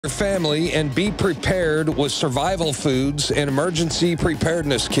your family and be prepared with survival foods and emergency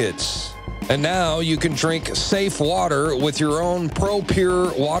preparedness kits. And now you can drink safe water with your own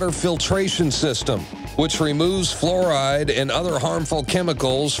ProPure water filtration system, which removes fluoride and other harmful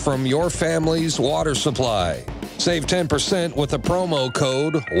chemicals from your family's water supply. Save 10% with the promo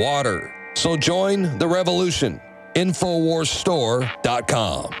code WATER. So join the revolution.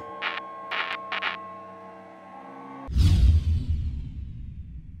 INFOWARSstore.com.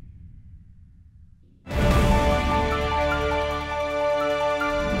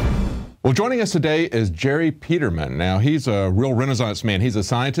 Well, joining us today is Jerry Peterman. Now, he's a real Renaissance man. He's a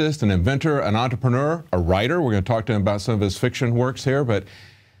scientist, an inventor, an entrepreneur, a writer. We're going to talk to him about some of his fiction works here, but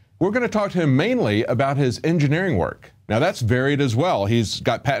we're going to talk to him mainly about his engineering work. Now, that's varied as well. He's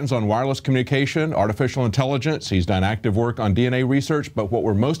got patents on wireless communication, artificial intelligence. He's done active work on DNA research, but what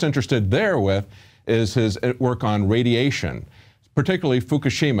we're most interested there with is his work on radiation, particularly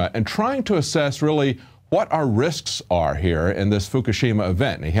Fukushima, and trying to assess really what our risks are here in this Fukushima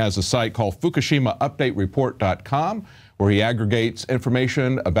event. And he has a site called FukushimaUpdateReport.com where he aggregates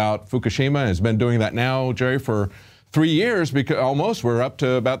information about Fukushima and has been doing that now, Jerry, for 3 years, because almost we're up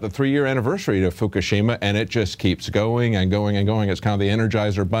to about the 3-year anniversary of Fukushima, and it just keeps going and going and going. It's kind of the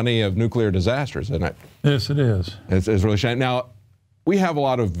Energizer Bunny of nuclear disasters, isn't it? Yes, it is. It's really shiny. Now, we have a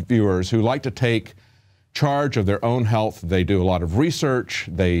lot of viewers who like to take charge of their own health. They do a lot of research.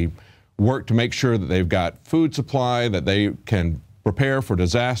 They work to make sure that they've got food supply, that they can prepare for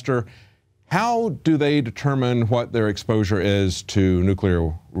disaster. How do they determine what their exposure is to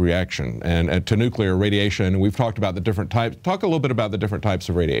nuclear reaction and to nuclear radiation? We've talked about the different types. Talk a little bit about the different types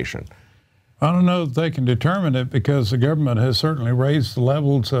of radiation. I don't know if they can determine it because the government has certainly raised the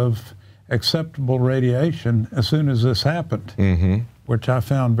levels of acceptable radiation as soon as this happened, which I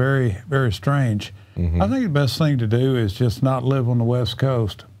found very, very strange. I think the best thing to do is just not live on the West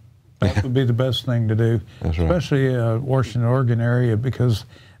Coast. That would be the best thing to do, especially Washington, Oregon area, because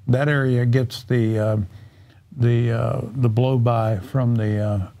that area gets the blow-by from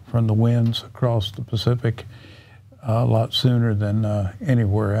the winds across the Pacific a lot sooner than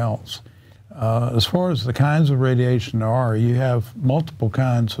anywhere else. As far as the kinds of radiation there are, you have multiple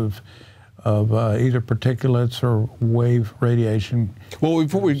kinds of either particulates or wave radiation. Well,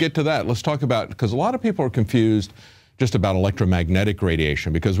 before we get to that, let's talk about, because a lot of people are confused just about electromagnetic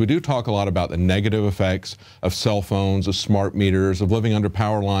radiation, because we do talk a lot about the negative effects of cell phones, of smart meters, of living under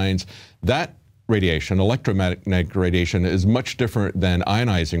power lines. That radiation, electromagnetic radiation, is much different than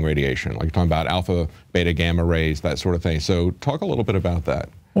ionizing radiation, like you're talking about alpha, beta, gamma rays, that sort of thing. So talk a little bit about that.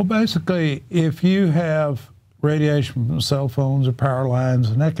 Well, basically, if you have radiation from cell phones or power lines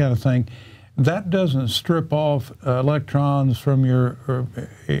and that kind of thing, that doesn't strip off electrons from your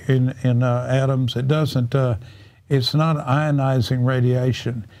in atoms. It doesn't. It's not ionizing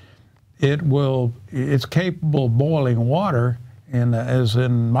radiation. It's capable of boiling water, as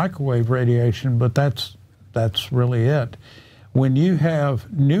in microwave radiation, but that's really it. When you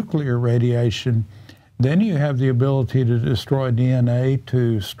have nuclear radiation, then you have the ability to destroy DNA,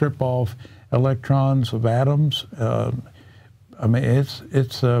 to strip off electrons of atoms. I mean,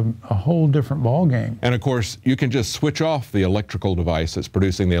 it's a whole different ballgame. And of course, you can just switch off the electrical device that's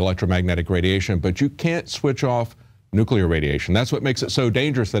producing the electromagnetic radiation, but you can't switch off nuclear radiation. That's what makes it so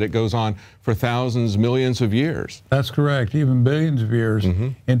dangerous, that it goes on for thousands, millions of years. That's correct, even billions of years.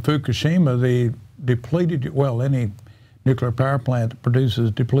 In Fukushima, the depleted, well, any nuclear power plant that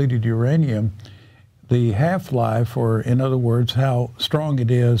produces depleted uranium, the half-life, or in other words, how strong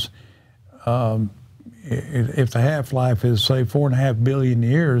it is, if the half-life is, say, 4.5 billion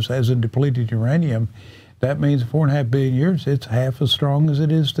years, as in depleted uranium, that means 4.5 billion years, it's half as strong as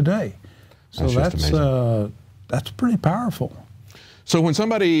it is today. So that's pretty powerful. So when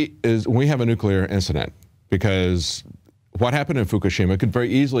we have a nuclear incident, because what happened in Fukushima could very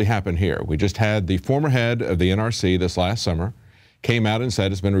easily happen here. We just had the former head of the NRC this last summer came out and said,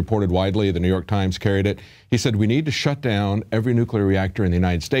 it's been reported widely, the New York Times carried it. He said, we need to shut down every nuclear reactor in the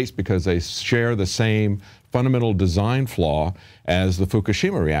United States because they share the same fundamental design flaw as the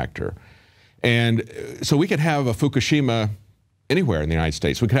Fukushima reactor. And so we could have a Fukushima anywhere in the United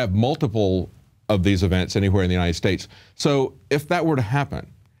States. We could have multiple of these events anywhere in the United States. So if that were to happen,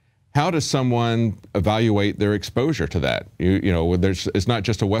 how does someone evaluate their exposure to that? You know, it's not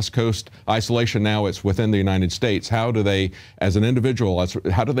just a West Coast isolation now, it's within the United States. How do they, as an individual,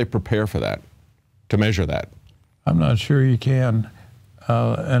 how do they prepare for that, to measure that? I'm not sure you can.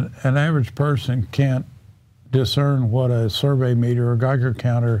 An average person can't discern what a survey meter or Geiger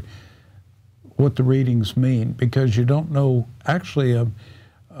counter, what the readings mean, because you don't know. Actually,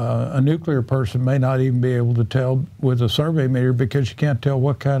 A nuclear person may not even be able to tell with a survey meter, because you can't tell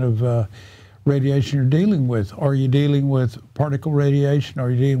what kind of radiation you're dealing with. Are you dealing with particle radiation? Are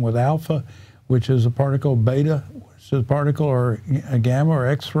you dealing with alpha, which is a particle, beta, which is a particle, or a gamma or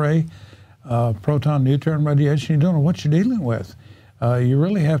X-ray, proton, neutron radiation? You don't know what you're dealing with. You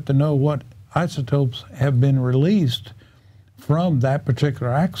really have to know what isotopes have been released from that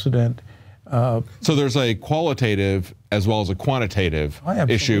particular accident. So there's a qualitative as well as a quantitative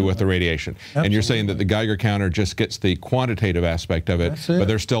issue with the radiation. Absolutely. And you're saying that the Geiger counter just gets the quantitative aspect of it, but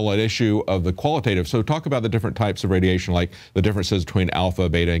there's still an issue of the qualitative. So talk about the different types of radiation, like the differences between alpha,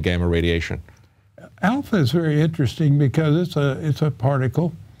 beta, and gamma radiation. Alpha is very interesting because it's a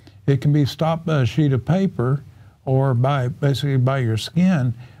particle. It can be stopped by a sheet of paper or basically by your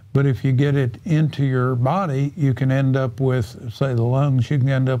skin. But if you get it into your body, you can end up with, say, the lungs. You can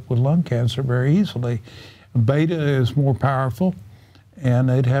end up with lung cancer very easily. Beta is more powerful, and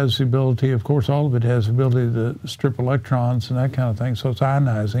it has the ability, of course, all of it has the ability to strip electrons and that kind of thing, so it's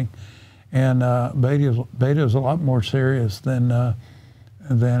ionizing. And beta is a lot more serious than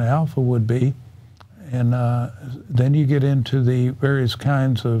alpha would be. And then you get into the various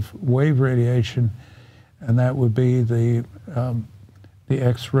kinds of wave radiation, and that would be the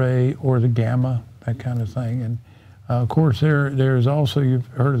X-ray or the gamma, that kind of thing. And of course, there's also, you've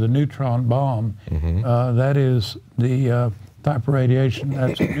heard of the neutron bomb. Mm-hmm. That is the type of radiation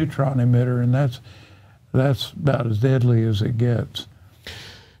that's a neutron emitter, and that's about as deadly as it gets.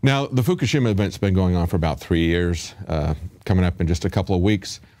 Now, the Fukushima event's been going on for about 3 years, coming up in just a couple of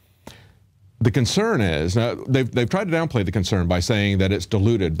weeks. The concern is, they've tried to downplay the concern by saying that it's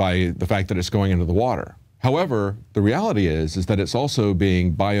diluted by the fact that it's going into the water. However, the reality is that it's also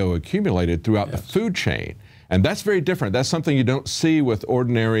being bioaccumulated throughout the food chain. And that's very different. That's something you don't see with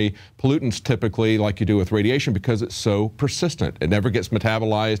ordinary pollutants typically, like you do with radiation, because it's so persistent. It never gets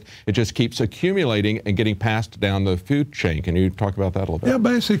metabolized. It just keeps accumulating and getting passed down the food chain. Can you talk about that a little bit? Yeah,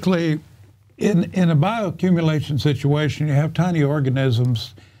 basically, in a bioaccumulation situation, you have tiny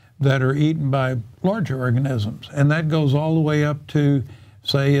organisms that are eaten by larger organisms. And that goes all the way up to,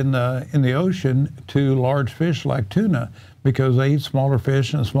 say, in the ocean, to large fish like tuna, because they eat smaller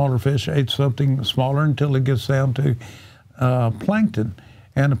fish, and smaller fish ate something smaller until it gets down to plankton.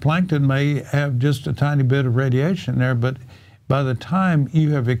 And the plankton may have just a tiny bit of radiation there, but by the time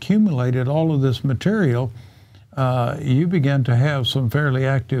you have accumulated all of this material, you begin to have some fairly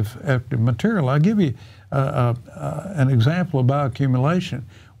active material. I'll give you an example of bioaccumulation.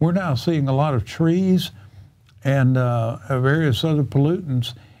 We're now seeing a lot of trees and various other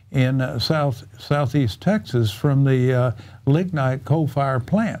pollutants in southeast Texas from the lignite coal-fired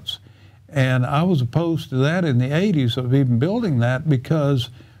plants. And I was opposed to that in the 80s of even building that, because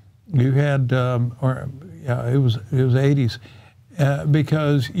you had, it was 80s,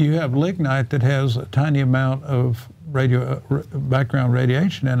 because you have lignite that has a tiny amount of background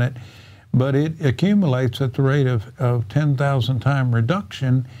radiation in it, but it accumulates at the rate of 10,000 time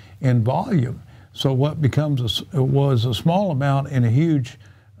reduction in volume. So what was a small amount in a huge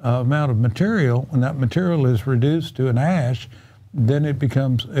amount of material, when that material is reduced to an ash, then it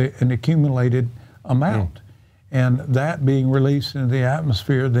becomes an accumulated amount. And that being released into the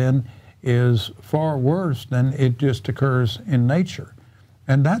atmosphere then is far worse than it just occurs in nature.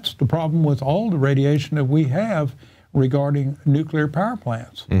 And that's the problem with all the radiation that we have regarding nuclear power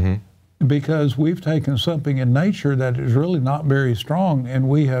plants. Mm-hmm. Because we've taken something in nature that is really not very strong, and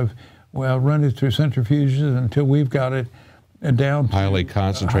we have, run it through centrifuges until we've got it down to highly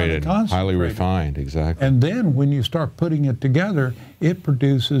concentrated, highly refined, exactly. And then when you start putting it together, it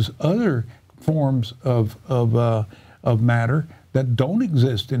produces other forms of matter that don't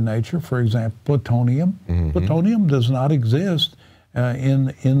exist in nature. For example, plutonium. Mm-hmm. Plutonium does not exist in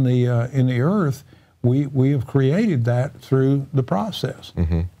the Earth. We have created that through the process.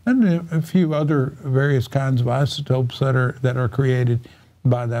 Mm-hmm. And a few other various kinds of isotopes that are created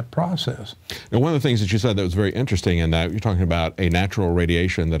by that process. Now, one of the things that you said that was very interesting in that, you're talking about a natural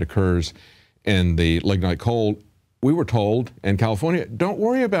radiation that occurs in the lignite coal. We were told in California, don't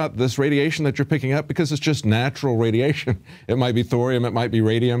worry about this radiation that you're picking up, because it's just natural radiation. It might be thorium, it might be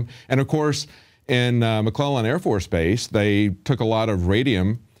radium. And of course, in McClellan Air Force Base, they took a lot of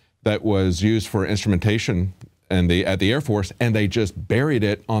radium that was used for instrumentation at the Air Force, and they just buried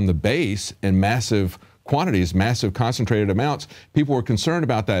it on the base in massive quantities, massive concentrated amounts. People were concerned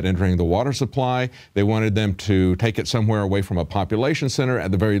about that entering the water supply. They wanted them to take it somewhere away from a population center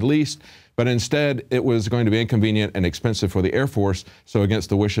at the very least, but instead it was going to be inconvenient and expensive for the Air Force, so against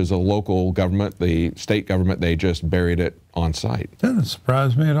the wishes of the local government, the state government, they just buried it on site. That doesn't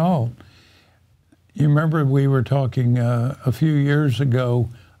surprise me at all. You remember we were talking a few years ago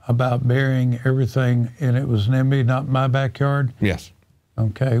about burying everything, and it was NIMBY, not my backyard? Yes.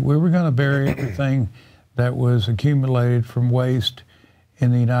 Okay, we were going to bury everything that was accumulated from waste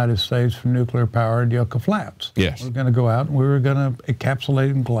in the United States from nuclear power at Yucca Flats. Yes. We were going to go out and we were going to encapsulate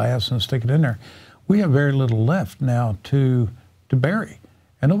it in glass and stick it in there. We have very little left now to bury.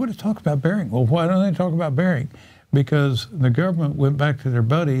 And nobody talks about burying. Well, why don't they talk about burying? Because the government went back to their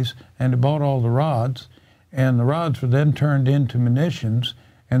buddies and they bought all the rods, and the rods were then turned into munitions,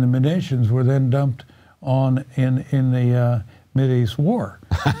 and the munitions were then dumped on in the Mideast war.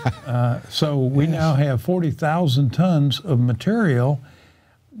 So we now have 40,000 tons of material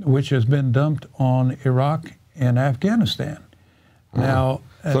which has been dumped on Iraq and Afghanistan. Now,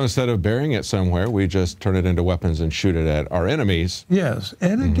 so instead of burying it somewhere, we just turn it into weapons and shoot it at our enemies. Yes,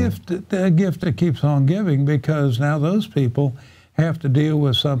 and a gift that keeps on giving, because now those people have to deal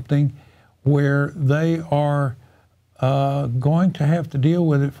with something where they are going to have to deal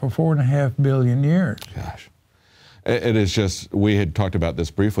with it for 4.5 billion years. Gosh. It is just, we had talked about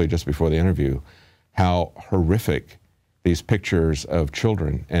this briefly just before the interview, how horrific these pictures of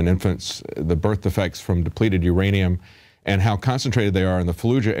children and infants, the birth defects from depleted uranium, and how concentrated they are in the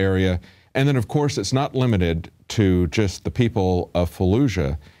Fallujah area. And then, of course, it's not limited to just the people of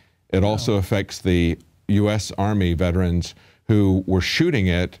Fallujah. It also affects the U.S. Army veterans who were shooting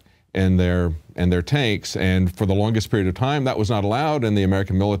it in their tanks, and for the longest period of time that was not allowed in the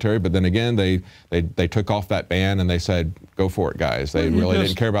American military. But then again, they took off that ban and they said, go for it, guys. They really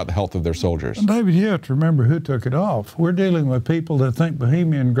didn't care about the health of their soldiers. David, you have to remember who took it off. We're dealing with people that think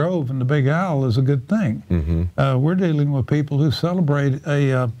Bohemian Grove and the Big Owl is a good thing. We're dealing with people who celebrate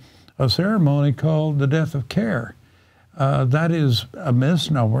a ceremony called the death of care. That is a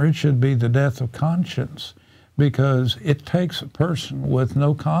misnomer. It should be the death of conscience, because it takes a person with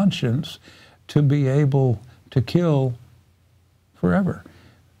no conscience to be able to kill forever.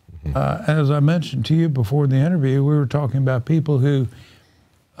 As I mentioned to you before the interview, we were talking about people who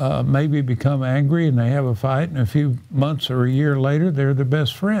maybe become angry and they have a fight, and a few months or a year later, they're their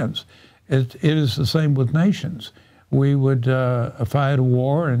best friends. It is the same with nations. We would fight a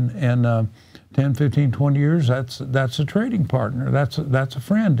war, and 10, 15, 20 years, that's a trading partner. That's a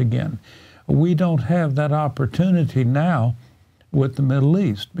friend again. We don't have that opportunity now with the Middle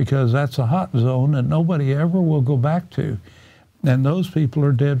East, because that's a hot zone that nobody ever will go back to. And those people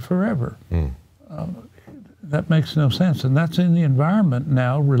are dead forever. That makes no sense. And that's in the environment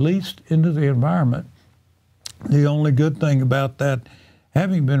now, released into the environment. The only good thing about that,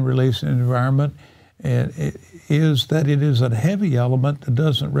 having been released in the environment, is that it is a heavy element that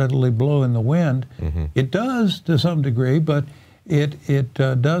doesn't readily blow in the wind. It does to some degree, but it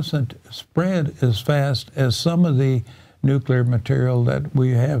doesn't spread as fast as some of the nuclear material that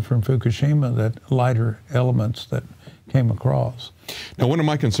we have from Fukushima, that lighter elements that came across. Now, one of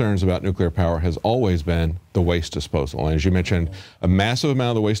my concerns about nuclear power has always been the waste disposal. And as you mentioned, a massive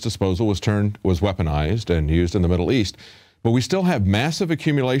amount of the waste disposal was weaponized and used in the Middle East. But we still have massive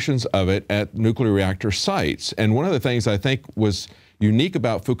accumulations of it at nuclear reactor sites. And one of the things I think was unique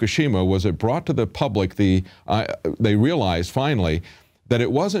about Fukushima was it brought to the public they realized finally that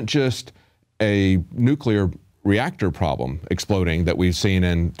it wasn't just a nuclear reactor problem exploding that we've seen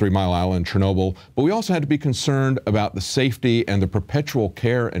in 3 Mile Island, Chernobyl, but we also had to be concerned about the safety and the perpetual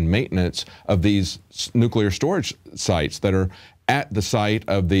care and maintenance of these nuclear storage sites that are at the site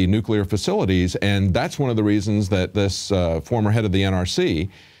of the nuclear facilities. And that's one of the reasons that this former head of the NRC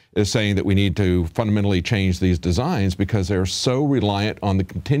is saying that we need to fundamentally change these designs, because they're so reliant on the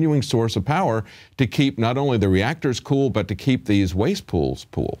continuing source of power to keep not only the reactors cool, but to keep these waste pools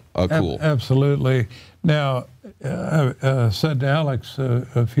cool. Absolutely. Now, I said to Alex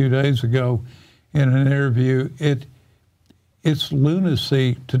a few days ago in an interview, it's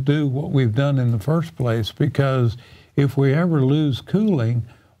lunacy to do what we've done in the first place, because if we ever lose cooling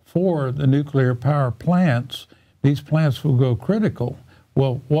for the nuclear power plants, these plants will go critical.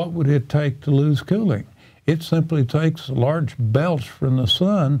 Well, what would it take to lose cooling? It simply takes a large belch from the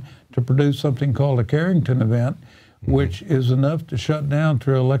sun to produce something called a Carrington event, which is enough to shut down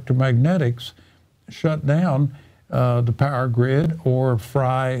through electromagnetics, shut down the power grid, or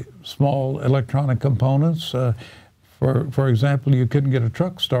fry small electronic components. For example, you couldn't get a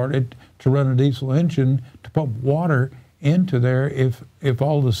truck started to run a diesel engine to pump water into there if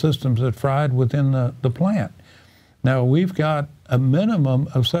all the systems had fried within the plant. Now, we've got a minimum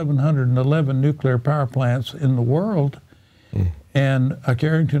of 711 nuclear power plants in the world, and a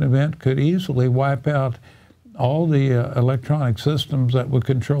Carrington event could easily wipe out all the electronic systems that would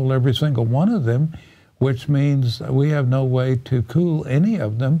control every single one of them, which means we have no way to cool any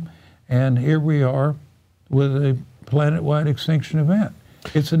of them. And here we are with a planet-wide extinction event.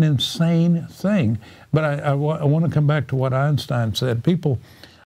 It's an insane thing. But I want to come back to what Einstein said. People